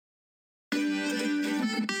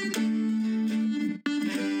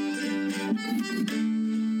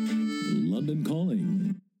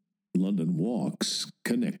Walks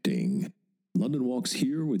Connecting. London Walks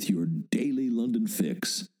here with your daily London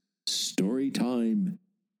fix. Story time,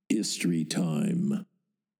 history time.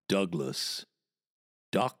 Douglas.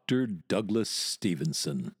 Dr. Douglas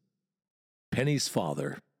Stevenson. Penny's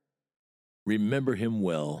father. Remember him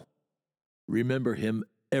well. Remember him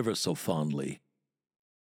ever so fondly.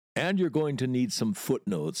 And you're going to need some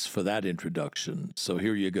footnotes for that introduction, so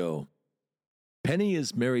here you go. Penny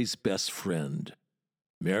is Mary's best friend.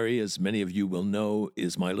 Mary, as many of you will know,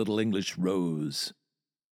 is my little English Rose.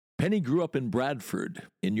 Penny grew up in Bradford,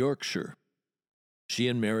 in Yorkshire. She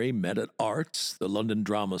and Mary met at Arts, the London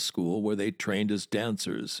Drama School, where they trained as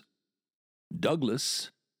dancers.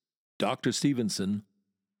 Douglas, Dr. Stevenson,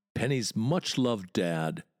 Penny's much-loved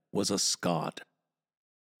dad, was a Scot.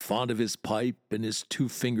 Fond of his pipe and his 2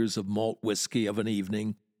 fingers of malt whiskey of an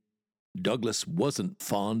evening, Douglas wasn't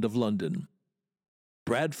fond of London.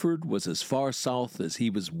 Bradford was as far south as he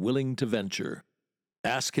was willing to venture.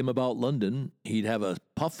 Ask him about London, he'd have a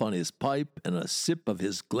puff on his pipe and a sip of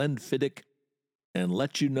his Glenfiddich and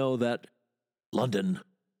let you know that, London,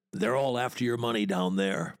 they're all after your money down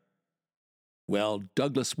there. Well,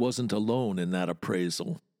 Douglas wasn't alone in that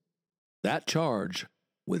appraisal. That charge,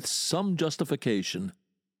 with some justification,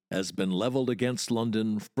 has been leveled against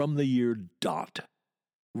London from the year dot,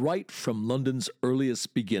 right from London's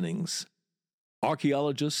earliest beginnings.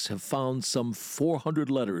 Archaeologists have found some 400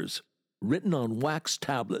 letters written on wax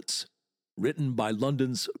tablets, written by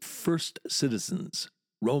London's first citizens,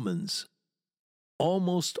 Romans.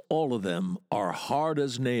 Almost all of them are hard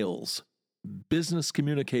as nails, business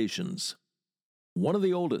communications. One of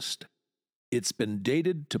the oldest. It's been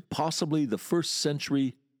dated to possibly the 1st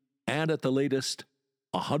century and at the latest,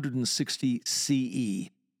 160 CE.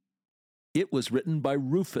 It was written by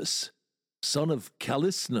Rufus, son of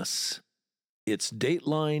Callisnus. It's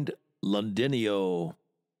date-lined Londinio.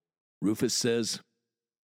 Rufus says,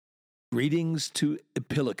 Greetings to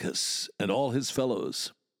Epilochus and all his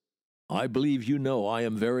fellows. I believe you know I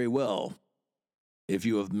am very well. If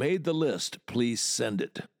you have made the list, please send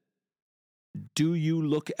it. Do you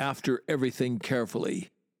look after everything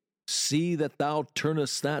carefully. See that thou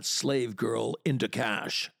turnest that slave girl into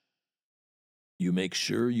cash. You make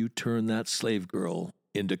sure you turn that slave girl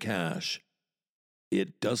into cash.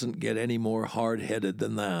 It doesn't get any more hard-headed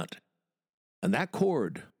than that. And that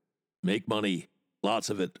cord, make money, lots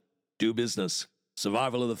of it, do business,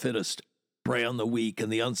 survival of the fittest, prey on the weak and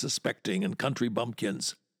the unsuspecting and country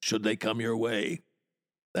bumpkins, should they come your way.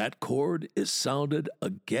 That chord is sounded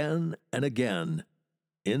again and again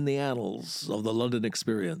in the annals of the London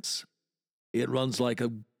experience. It runs like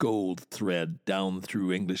a gold thread down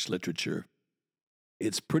through English literature.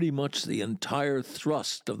 It's pretty much the entire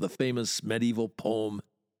thrust of the famous medieval poem,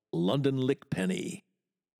 London Lickpenny.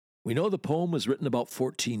 We know the poem was written about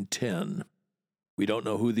 1410. We don't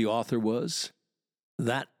know who the author was.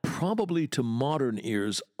 That probably to modern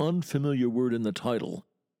ears unfamiliar word in the title,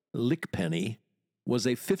 Lickpenny, was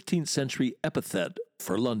a 15th century epithet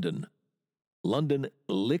for London. London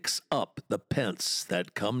licks up the pence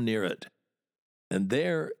that come near it. And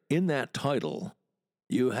there, in that title,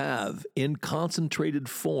 you have, in concentrated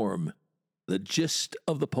form, the gist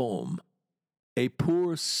of the poem. A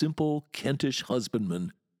poor, simple Kentish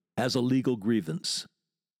husbandman has a legal grievance,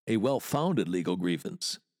 a well-founded legal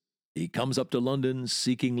grievance. He comes up to London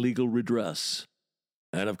seeking legal redress.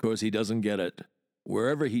 And of course he doesn't get it.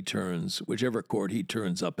 Wherever he turns, whichever court he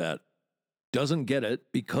turns up at, doesn't get it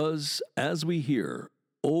because, as we hear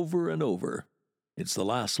over and over, it's the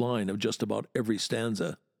last line of just about every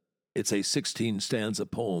stanza. It's a 16-stanza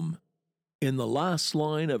poem. In the last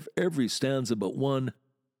line of every stanza but one,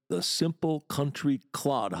 the simple country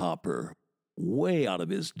clodhopper, way out of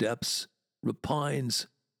his depths, repines,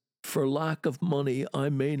 For lack of money I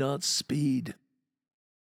may not speed.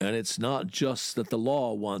 And it's not just that the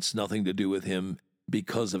law wants nothing to do with him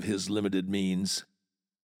because of his limited means.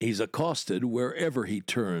 He's accosted wherever he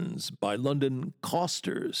turns by London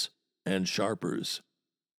costers and sharpers.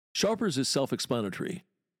 Sharpers is self-explanatory.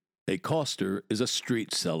 A coster is a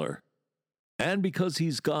street seller. And because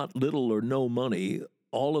he's got little or no money,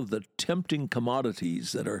 all of the tempting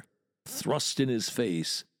commodities that are thrust in his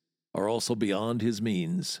face are also beyond his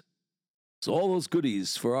means. So all those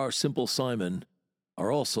goodies for our simple Simon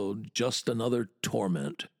are also just another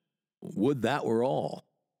torment. Would that were all.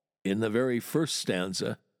 In the very first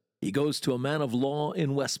stanza, he goes to a man of law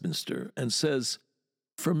in Westminster and says,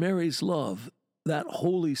 For Mary's love, that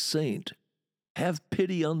holy saint, have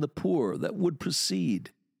pity on the poor that would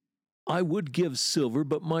proceed. I would give silver,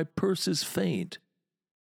 but my purse is faint.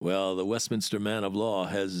 Well, the Westminster man of law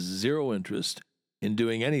has zero interest in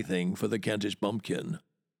doing anything for the Kentish bumpkin.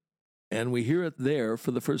 And we hear it there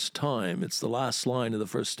for the first time. It's the last line of the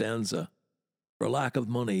first stanza. For lack of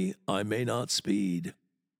money, I may not speed.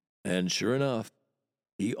 And sure enough,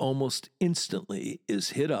 he almost instantly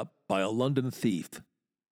is hit up by a London thief.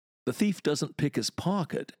 The thief doesn't pick his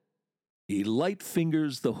pocket. He light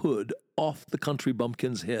fingers the hood off the country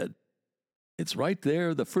bumpkin's head. It's right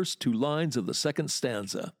there, the first two lines of the second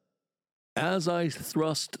stanza. As I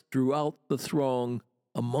thrust throughout the throng,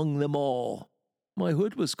 among them all, my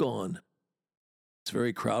hood was gone. It's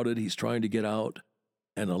very crowded, he's trying to get out,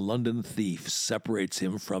 and a London thief separates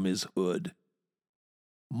him from his hood.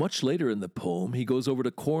 Much later in the poem, he goes over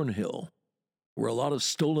to Cornhill, where a lot of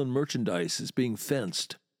stolen merchandise is being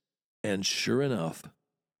fenced. And sure enough,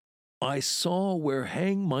 I saw where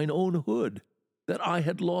hang mine own hood that I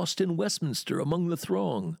had lost in Westminster among the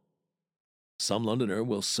throng. Some Londoner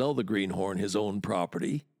will sell the greenhorn his own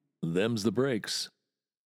property. Them's the breaks.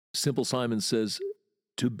 Simple Simon says,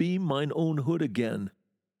 to be mine own hood again,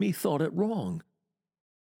 me thought it wrong.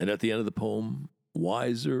 And at the end of the poem,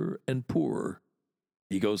 wiser and poorer,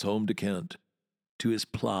 he goes home to Kent, to his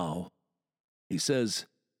plough. He says,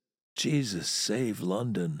 Jesus save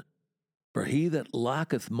London, for he that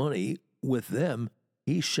lacketh money, with them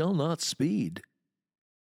he shall not speed.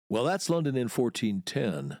 Well, that's London in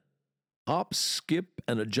 1410. Hop, skip,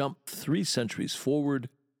 and a jump 3 centuries forward,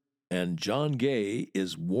 and John Gay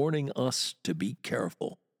is warning us to be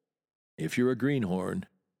careful. If you're a greenhorn,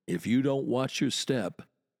 if you don't watch your step,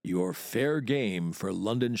 you're fair game for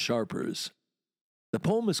London sharpers. The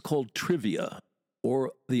poem is called Trivia,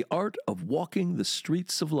 or The Art of Walking the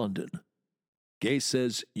Streets of London. Gay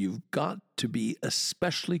says you've got to be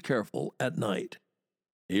especially careful at night.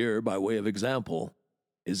 Here, by way of example,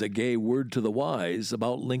 is a gay word to the wise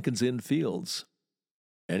about Lincoln's Inn Fields.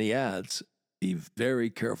 And he adds, be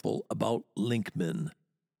very careful about linkmen.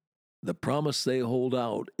 The promise they hold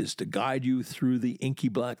out is to guide you through the inky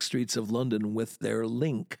black streets of London with their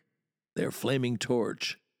link, their flaming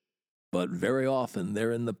torch. But very often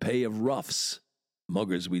they're in the pay of roughs,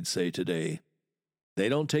 muggers we'd say today. They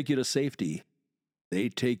don't take you to safety. They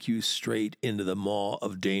take you straight into the maw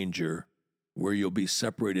of danger, where you'll be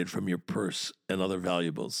separated from your purse and other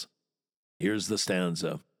valuables. Here's the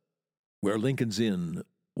stanza. Where Lincoln's Inn,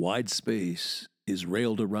 wide space, is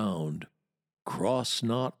railed around, cross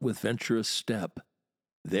not with venturous step.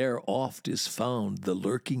 There oft is found the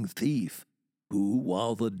lurking thief, who,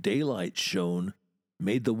 while the daylight shone,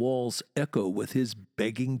 made the walls echo with his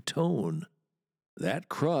begging tone. That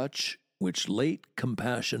crutch, which late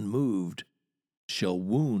compassion moved, shall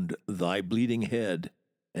wound thy bleeding head,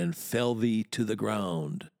 and fell thee to the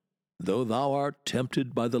ground. Though thou art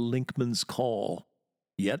tempted by the linkman's call,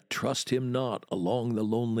 yet trust him not along the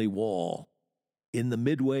lonely wall. In the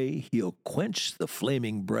midway he'll quench the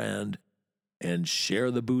flaming brand, and share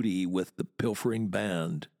the booty with the pilfering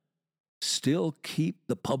band. Still keep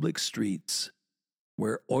the public streets,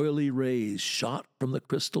 where oily rays shot from the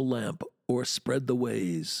crystal lamp o'erspread the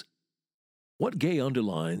ways. What Gay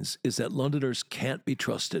underlines is that Londoners can't be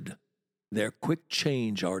trusted. They're quick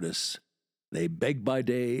change artists. They beg by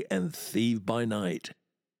day and thieve by night.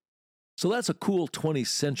 So that's a cool 20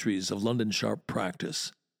 centuries of London sharp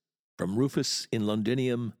practice. From Rufus in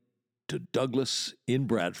Londinium to Douglas in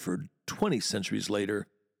Bradford 20 centuries later,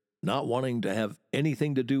 not wanting to have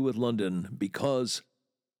anything to do with London because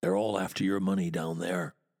they're all after your money down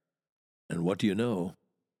there. And what do you know?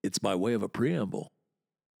 It's by way of a preamble.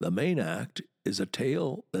 The main act is a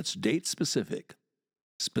tale that's date-specific,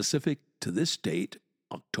 specific to this date,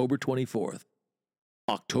 October 24th.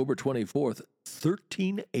 October 24th,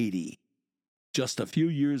 1380, just a few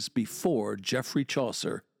years before Geoffrey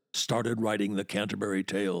Chaucer started writing the Canterbury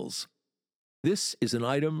Tales. This is an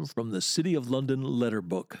item from the City of London letter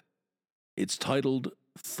book. It's titled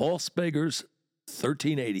False Beggars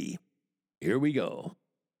 1380. Here we go.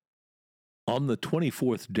 On the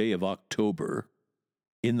 24th day of October,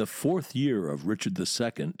 in the 4th year of Richard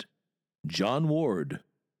II, John Ward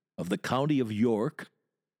of the county of York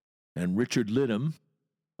and Richard Lidham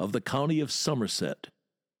of the county of Somerset,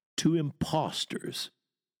 2 impostors,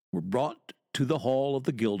 were brought to the hall of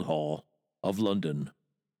the Guildhall of London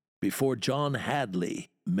before John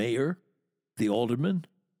Hadley, mayor, the aldermen,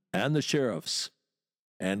 and the sheriffs,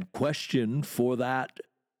 and questioned for that,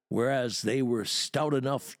 whereas they were stout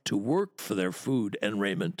enough to work for their food and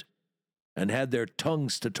raiment, and had their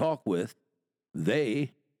tongues to talk with,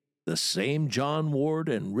 they, the same John Ward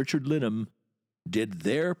and Richard Lidham, did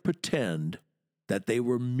there pretend that they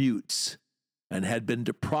were mutes, and had been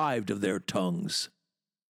deprived of their tongues,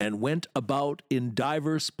 and went about in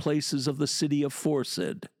divers places of the city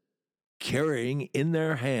aforesaid, carrying in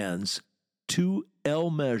their hands 2 ell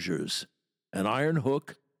measures, an iron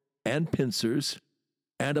hook, and pincers,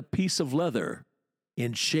 and a piece of leather,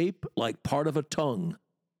 in shape like part of a tongue,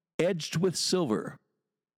 edged with silver,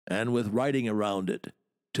 and with writing around it,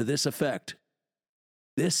 to this effect: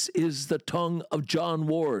 "This is the tongue of John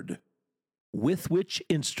Ward, with which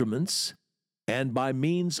instruments, and by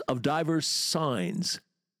means of divers signs,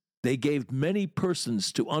 they gave many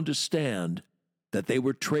persons to understand that they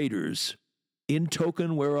were traders, in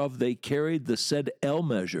token whereof they carried the said ell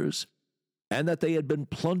measures, and that they had been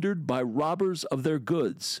plundered by robbers of their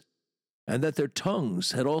goods, and that their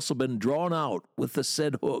tongues had also been drawn out with the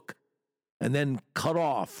said hook, and then cut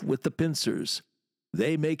off with the pincers,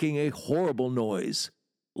 they making a horrible noise,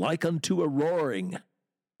 like unto a roaring,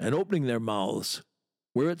 and opening their mouths,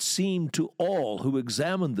 where it seemed to all who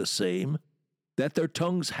examined the same that their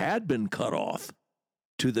tongues had been cut off,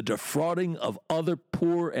 to the defrauding of other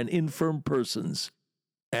poor and infirm persons,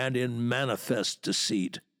 and in manifest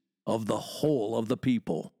deceit of the whole of the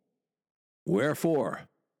people. Wherefore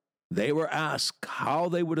they were asked how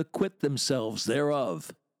they would acquit themselves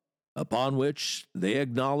thereof, upon which they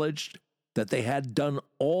acknowledged that they had done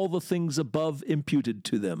all the things above imputed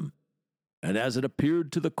to them, and as it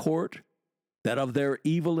appeared to the court that of their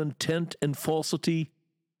evil intent and falsity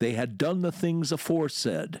they had done the things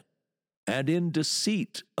aforesaid, and in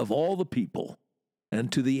deceit of all the people,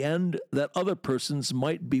 and to the end that other persons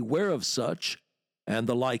might beware of such, and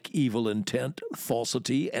the like evil intent,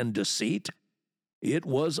 falsity, and deceit, it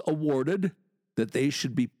was awarded that they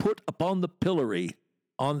should be put upon the pillory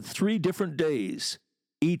on 3 different days,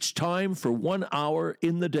 each time for 1 hour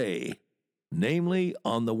in the day, namely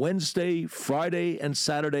on the Wednesday, Friday, and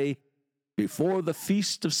Saturday, before the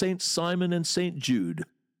feast of St. Simon and St. Jude,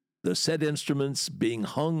 the said instruments being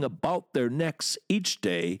hung about their necks each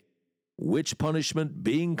day, which punishment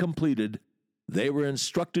being completed, they were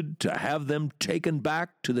instructed to have them taken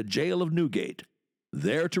back to the jail of Newgate,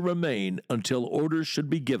 there to remain until orders should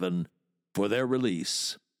be given for their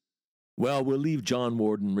release." Well, we'll leave John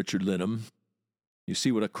Ward and Richard Linham. You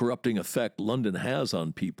see what a corrupting effect London has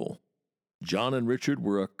on people. John and Richard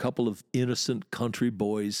were a couple of innocent country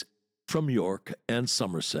boys from York and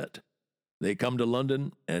Somerset. They come to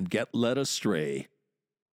London and get led astray.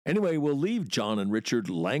 Anyway, we'll leave John and Richard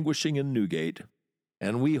languishing in Newgate,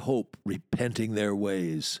 and we hope repenting their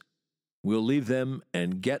ways. We'll leave them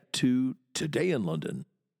and get to Today in London.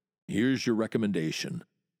 Here's your recommendation.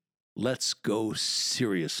 Let's go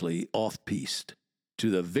seriously off-piste to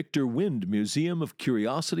the Victor Wynd Museum of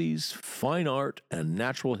Curiosities, Fine Art, and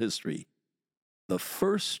Natural History, the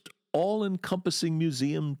first all-encompassing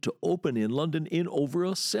museum to open in London in over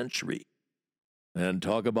a century. And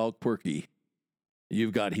talk about quirky.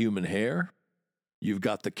 You've got human hair, you've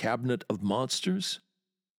got the Cabinet of Monsters,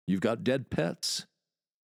 you've got dead pets,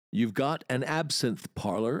 you've got an absinthe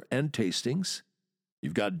parlor and tastings,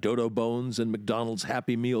 you've got dodo bones and McDonald's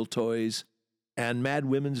Happy Meal toys, and Mad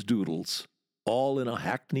Women's doodles, all in a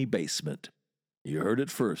Hackney basement. You heard it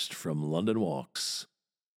first from London Walks.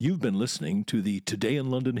 You've been listening to the Today in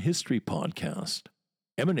London History podcast,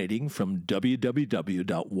 emanating from www.walks.com,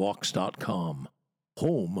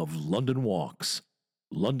 home of London Walks,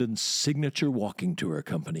 London's signature walking tour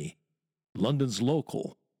company, London's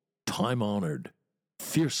local, time-honored,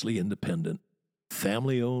 fiercely independent,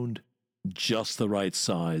 family-owned, just the right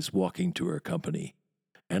size walking tour company.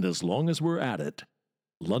 And as long as we're at it,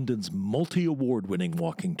 London's multi-award-winning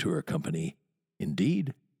walking tour company.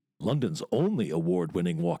 Indeed, London's only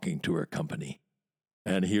award-winning walking tour company.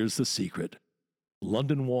 And here's the secret.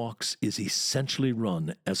 London Walks is essentially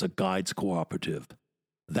run as a guides cooperative.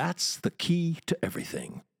 That's the key to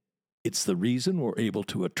everything. It's the reason we're able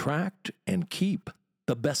to attract and keep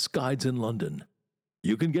the best guides in London.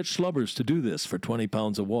 You can get schlubbers to do this for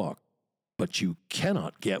 £20 a walk, but you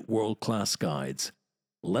cannot get world-class guides,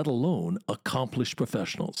 let alone accomplished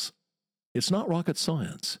professionals. It's not rocket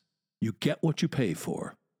science. You get what you pay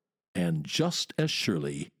for. And just as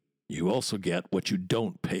surely, you also get what you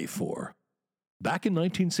don't pay for. Back in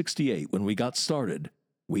 1968, when we got started,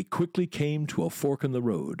 we quickly came to a fork in the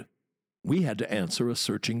road. We had to answer a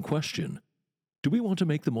searching question. Do we want to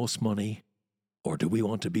make the most money, or do we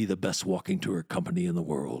want to be the best walking tour company in the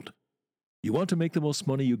world? You want to make the most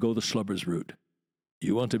money, you go the schlubbers route.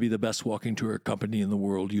 You want to be the best walking tour company in the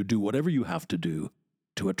world, you do whatever you have to do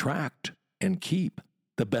to attract and keep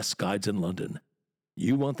the best guides in London.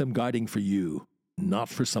 You want them guiding for you, not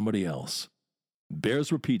for somebody else.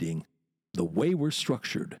 Bears repeating, the way we're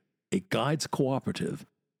structured, a guides cooperative,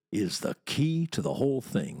 is the key to the whole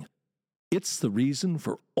thing. It's the reason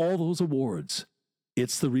for all those awards.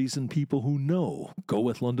 It's the reason people who know go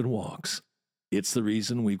with London Walks. It's the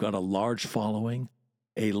reason we've got a large following,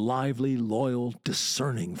 a lively, loyal,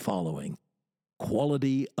 discerning following.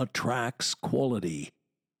 Quality attracts quality.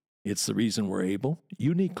 It's the reason we're able,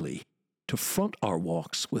 uniquely, to front our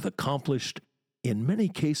walks with accomplished, in many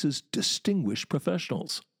cases distinguished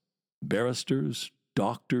professionals. Barristers,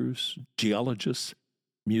 doctors, geologists,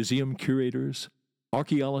 museum curators,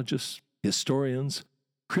 archaeologists, historians,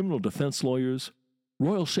 criminal defense lawyers,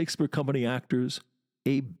 Royal Shakespeare Company actors,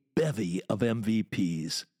 a bevy of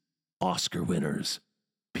MVPs, Oscar winners,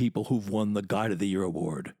 people who've won the Guide of the Year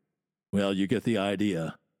award. Well, you get the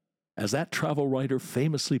idea. As that travel writer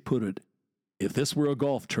famously put it, if this were a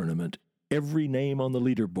golf tournament, every name on the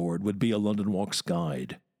leaderboard would be a London Walks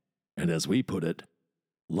guide. And as we put it,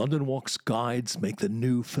 London Walks guides make the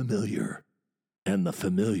new familiar, and the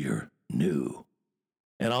familiar new.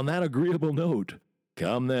 And on that agreeable note,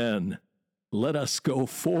 come then, let us go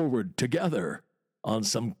forward together on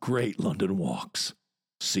some great London walks.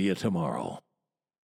 See you tomorrow.